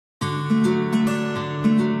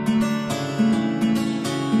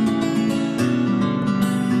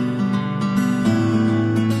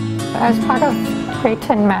as part of grade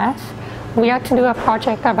 10 math, we had to do a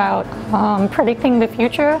project about predicting the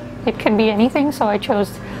future. It could be anything, so I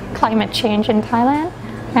chose climate change in Thailand.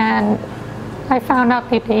 And I found out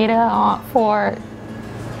the data for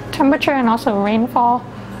temperature and also rainfall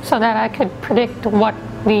so that I could predict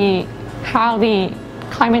how the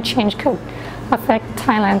climate change could affect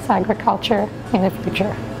Thailand's agriculture in the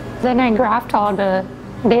future. Then I graphed all the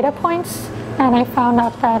data points and I found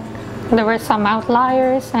out that there were some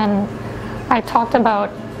outliers, and I talked about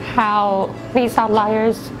how these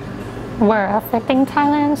outliers were affecting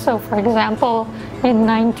Thailand. So for example, in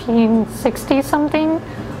 1960 something,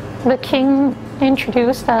 the king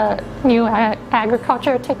introduced a new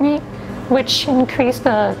agriculture technique which increased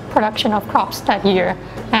the production of crops that year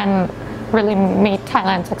and really made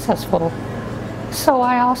Thailand successful. So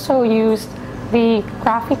I also used the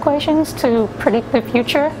graph equations to predict the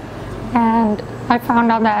future, and I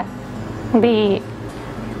found out that the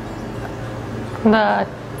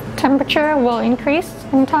temperature will increase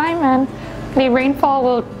in time and the rainfall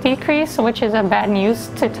will decrease, which is a bad news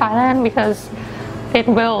to Thailand because it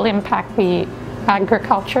will impact the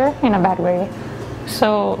agriculture in a bad way.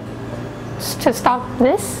 So to stop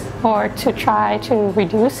this or to try to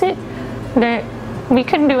reduce it, we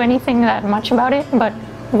couldn't do anything that much about it, but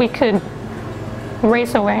we could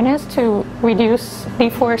raise awareness to reduce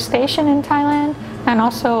deforestation in Thailand and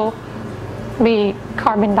also the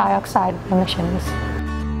carbon dioxide emissions.